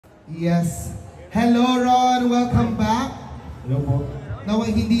Yes. Hello Ron, welcome back. Hello po.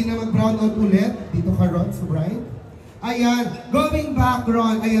 Naway hindi na mag-brown out ulit. Dito ka Ron, so bright. Ayan, going back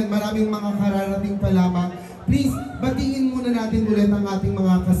Ron. Ayan, maraming mga kararating pa lamang. Please, batiin muna natin ulit ang ating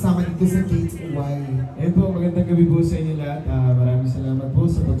mga kasama dito sa Gates Y. Ayun po, magandang gabi po sa inyo lahat. Maraming salamat po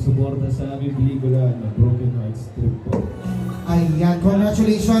sa pagsuporta sa aming pelikula na Broken Hearts Trip po. Ayan,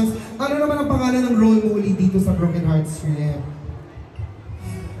 congratulations. Ano naman ang pangalan ng role mo ulit dito sa Broken Hearts Trip?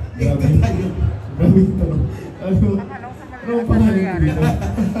 Grabe tayo. Grabe ito. Ano ang pangalan ko dito?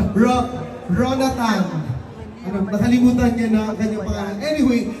 Ronatan. Ano, nakalimutan niya na kanyang pangalan.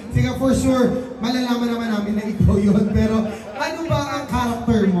 Anyway, sige for sure, malalaman naman namin na ikaw yun. Pero ano ba ang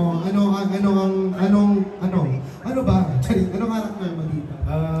character mo? Ano ba? Anong character mo dito?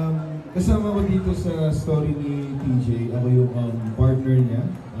 Kasama ko dito sa story ni TJ. Ako yung partner niya.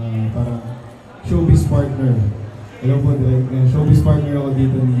 Parang showbiz partner. Alam po, showbiz partner ako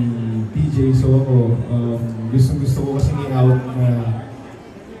dito ni TJ. So ako, gusto ko kasi i-out na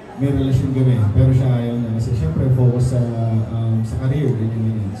may relasyon kami. Pero siya ayaw na. Kasi syempre, focus sa career.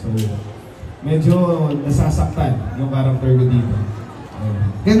 Ganyan. So, medyo nasasaktan yung character ko dito.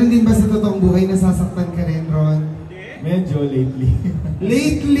 Ganon din ba sa totoong buhay, nasasaktan ka rin, Ron? Medyo lately.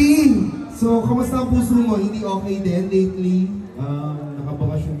 Lately? So, kamusta ang puso mo? Hindi okay din lately?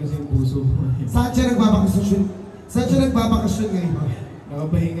 Nakabakasyon kasi yung puso ko. Saan siya nagbabakasyon? Saan siya nagbabakasyon ngayon?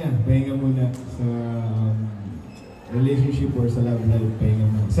 Pahinga muna sa relationship or sa love life. Pahinga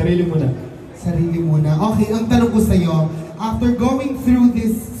muna. Sarili muna. Okay, ang tanong ko sa'yo, after going through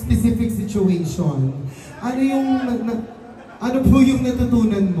this specific situation, ano po yung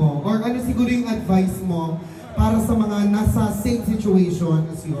natutunan mo? Or ano siguro yung advice mo para sa mga nasa same situation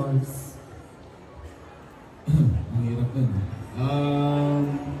as yours? Ang hirap nun.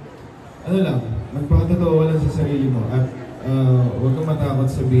 Ano lang, magpakatotoo lang sa sarili mo at huwag kang matakot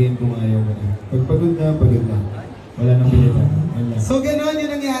sabihin kung ayaw mo na. Pag pagod na. Wala nang pilitan. So gano'n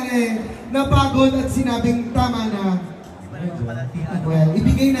yung nangyari, napagod at sinabing tama na. Well,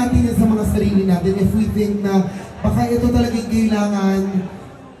 ibigay natin yan sa mga sarili natin if we think na baka ito talagang kailangan,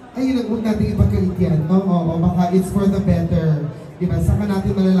 ayun lang, huwag natin ipagkalit yan, no? O baka it's for the better. Diba? Saka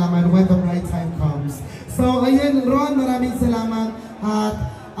natin malalaman when the right time comes. So, ayun, Ron, maraming salamat at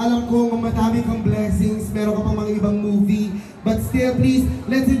alam ko madami kang blessings, meron ka pang mga ibang movie, but still, please,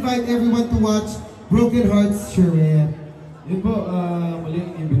 let's invite everyone to watch Broken Hearts Trip. Yun po,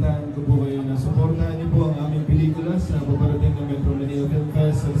 muling imbitahan ko po kayo na supportahan niyo po ang aming pelikula sa paparating ng Metro Manila Film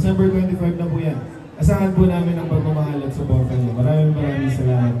Fest. Sa December 25 na po yan. Asahan po namin ang pagmamahal at supporta niyo. Maraming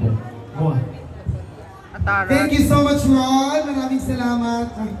salamat po. Thank you so much, Ron. Maraming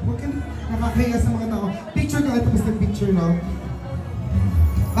salamat. Huwag ka nakakaya sa mga tao. Picture ka, tapos nag-picture, no?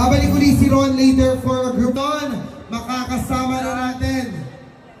 Babalik ulit si Ron later for a group. Ron, makakasama na natin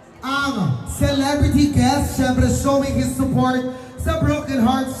ang celebrity guest, syempre showing his support sa Broken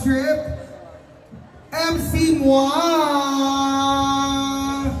Hearts Trip, MC Moi!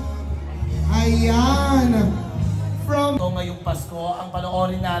 Ayan! From ngayong Pasko, ang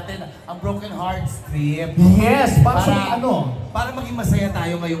panoorin natin ang Broken Hearts Trip. Yes! Para maging masaya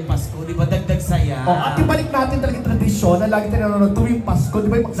tayo ngayong Pasko, di ba? Dagdag saya. At ibalik natin talagang tradisyon na lagi tayo nanonood tuwing Pasko, di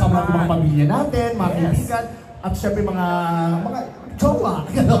ba? Magsama natin mga pamilya natin, mga kaibigan, at syempre mga jowa.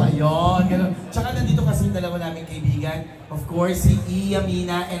 Ayun, gano'n. Tsaka nandito kasi dalawa naming kaibigan. Of course, si Iya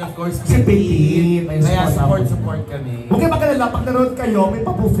Mina and of course, si Petit. Kaya support kami. Huwag kayo makalala, pag naroon kayo, may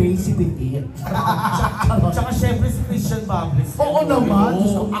pabuffet si Petit. Tsaka syempre si Christian Bablis. Oo naman.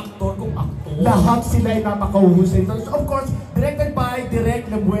 Kung aktor. Lahat sila ay napakauhusay. So, of course, directed by Direk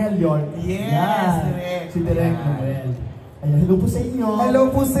Lemuel yun. Yes, Direk. Si Direk Lemuel. Ayan, hello po sa inyo. Hello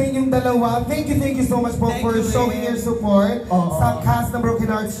po sa inyong dalawa. Thank you so much po for showing your support sa cast ng Broken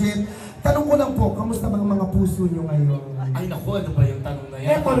Hearts Trip. Tanong ko lang po, kamusta bang mga puso nyo ngayon? Ay naku, ano ba yung tanong na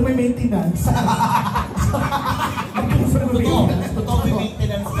yan? Paano may maintenance? Ang puso na may maintenance. Totoo may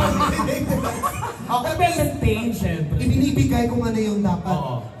maintenance ka. Okay, percentage, syempre. Ibinibigay kung ano yung dapat.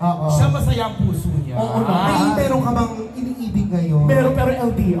 Oo. Siya masaya ang puso niya. Oo. Meron ka bang iniibig ngayon? Pero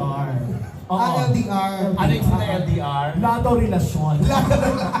LDR. LDR. Ano yung sila LDR? Wala daw relasyon.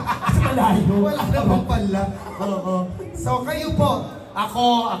 Kasi malayo. Wala naman pala. So kayo po,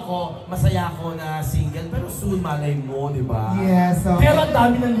 Ako, masaya ako na single, pero soon malay mo, di ba? yes. Pero ang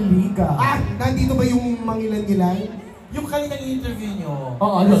dami naliliga. Nandito ba yung mangilan-ngilan? Yung kaninang interview nyo,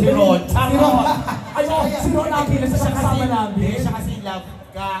 Si Ron. Si Ron nakila sa kasama namin. Siya kasi love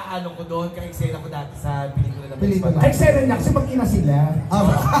ko doon, ka-excel ako dati sa pelikula na Pelikula. Excellent niya kasi mag-ina sila.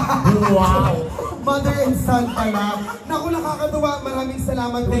 Wow! Mother and son pala. Naku, nakakatuwa. Maraming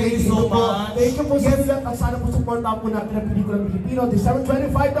salamat. Thank you so much. Thank you po sa lahat at sana po supportahan po natin ang pelikulang Pilipino. December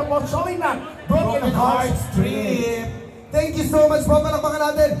 25 na po po, showing na Broken Hearts Trip. Thank you so much po. Palakpakan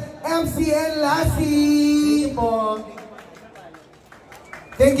natin, MCN Lassie.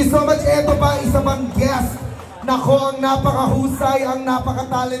 Thank you so much. Eto pa, isa pang guest. Nako, ang napakahusay, ang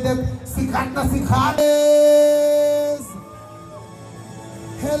napaka-talented, sikat na sikat.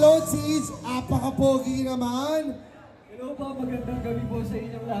 Hello, Teach. Apaka-pogi naman. Hello po, magandang gabi po sa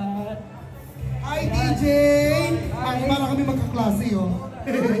inyong lahat. Hi, DJ! Ay, para kami magkaklase, oh.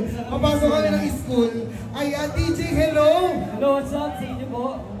 Papasok kami ng school. Ayan, DJ, hello! Hello, what's up sa inyo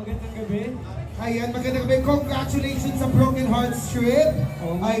po? Magandang gabi. Ayan, magandang gabi. Congratulations sa Broken Hearts Trip.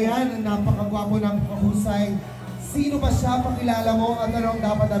 Ayan, ang napakagwapo ng kahusay. Sino ba siya? Pakilala mo at anong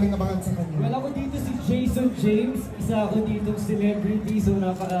dapat namin abangan sa kanya? Well, ako dito si Jason James. Isa ako dito celebrity, so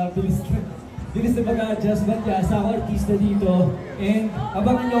napaka-bilis na mag-adjust. But yeah, isa ako artista dito. And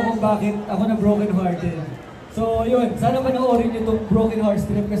abangan nyo kung bakit ako na broken hearted. So yun, sana panoorin nyo itong Broken Hearts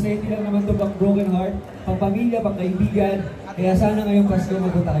Trip kasi hindi lang naman ito pang broken heart, pang pamilya, pang kaibigan. Kaya sana ngayong Pasko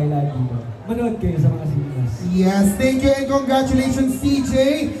magpunta kayo lagi dito. Manood kayo sa mga cinemas. Yes, thank you and congratulations, TJ.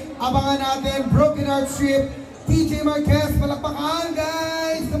 Abangan natin, Broken Hearts Trip. TJ Marquez, palakpakan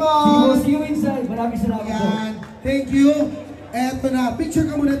guys! Come on! See you inside. Maraming salamat po. Ayan, thank you. Eto na,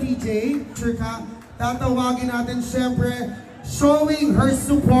 picture ka muna TJ. Picture ka. Tatawagin natin syempre, showing her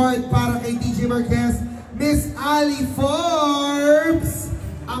support para kay TJ Marquez, Miss Ali Forbes.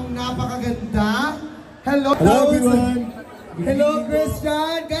 Ang napakaganda. Hello, Hello everyone. Hello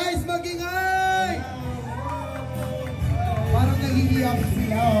Christian. Guys, magingay! Parang nagigiyak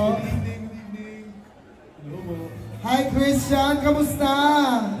sila, oh. Hi Christian, kamusta?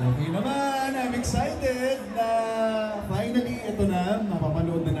 Okay naman, I'm excited na finally ito na,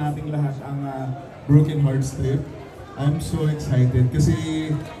 mapapanood na nating lahat ang Broken Hearts Trip. I'm so excited kasi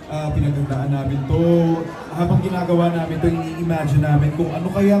pinagandaan namin to. Habang ginagawa namin to, i-imagine namin kung ano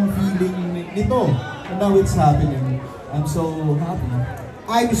kayang feeling nito. And now it's happening. I'm so happy.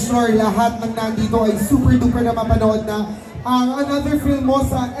 I'm sure lahat ng nandito ay super duper na mapanood na ang another film mo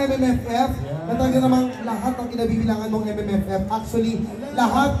sa MMFF. Na talaga namang lahat ng kinabibilangan mong MMFF. Actually,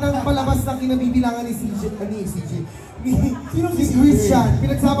 lahat ng palabas na kinabibilangan ni Christian.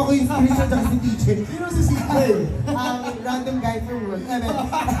 Pinagsama ko yung Christian at si TJ. Sino si CJ? Ang random guy from work.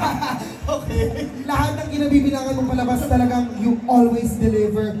 Okay. Lahat ng kinabibilangan mong palabas talagang you always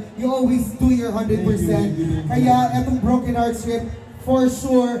deliver. You always do your 100%. Kaya etong Broken Hearts Trip, for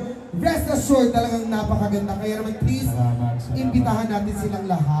sure, rest assured talagang napakaganda. Kaya naman please, Salamat. imbitahan natin silang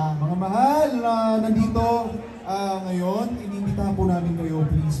lahat. Mga mahal na nandito ngayon, inimbitahan po namin kayo,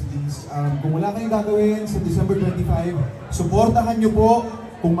 please. Kung wala kayong gagawin sa December 25, suportahan nyo po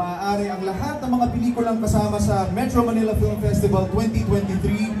kung maaari ang lahat ng mga pelikulang kasama sa Metro Manila Film Festival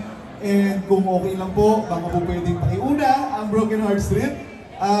 2023. And kung okay lang po, baka po pwedeng pakiuna ang Broken Hearts Trip.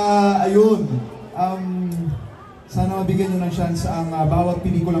 Sana mabigyan nyo ng chance ang bawat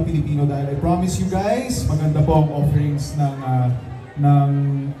pelikulang Pilipino dahil I promise you guys, maganda po ang offerings ng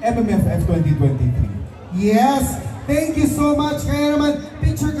MMFF2023. Yes! Thank you so much! Kaya naman,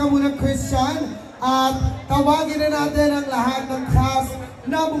 picture ka muna Christian at tawagin na natin ang lahat ng cast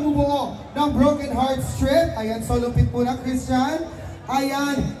na bumubuo ng Broken Hearts Trip. Ayan, solo pit muna Christian.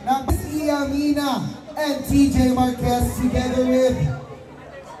 Ayan, na Miss Iamina and TJ Marquez together with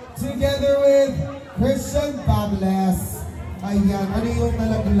Christian Bables. Ayan, ano yung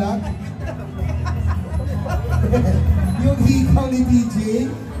nalaglag? Yung hikaw ni TJ.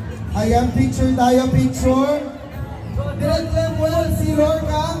 Ayan, picture tayo, picture. Direct level, si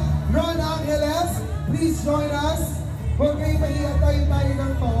Lorca, Ron Angeles, please join us. Huwag kayo mahiya tayo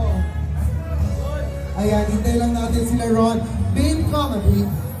ng to. Ayan, hintay lang natin sila Ron. Babe, come a bit.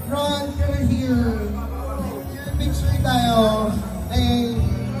 Ron, come here. Picture tayo. Ay,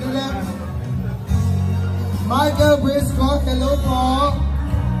 the left. Michael Briscoe, hello po.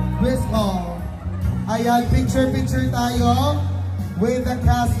 Briscoe. Ayan, picture tayo with the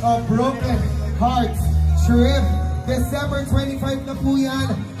cast of Broken Hearts Trip. December 25 na po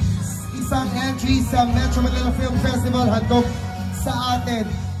yan. Isang entry sa Metro Manila Film Festival handog sa atin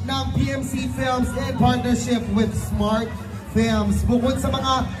ng PMC Films in partnership with Smart Films. Bukod sa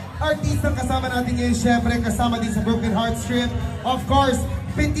mga artistang kasama natin ngayon, syempre kasama din sa Broken Hearts Trip. Of course,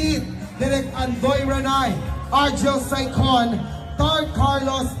 Petit, Direk Andoy Ranay, Argel Saicon, Tart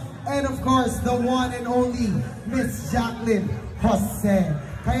Carlos, and of course, the one and only Miss Jacqueline Jose.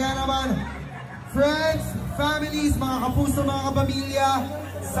 Kaya naman, friends, families, mga kapuso, mga kapamilya,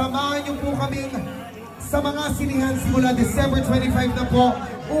 samahan niyo po kaming sa mga sinihan simula December 25 na po,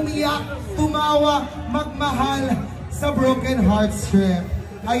 umiyak, tumawa, magmahal sa Broken Hearts Trip.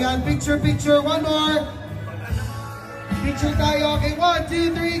 Ayan, picture, one more. Picture tayo. Okay, 1,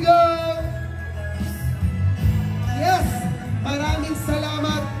 2, 3, go!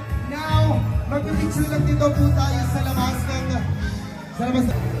 Picture lang dito po tayo sa labas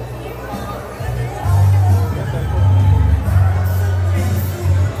ng...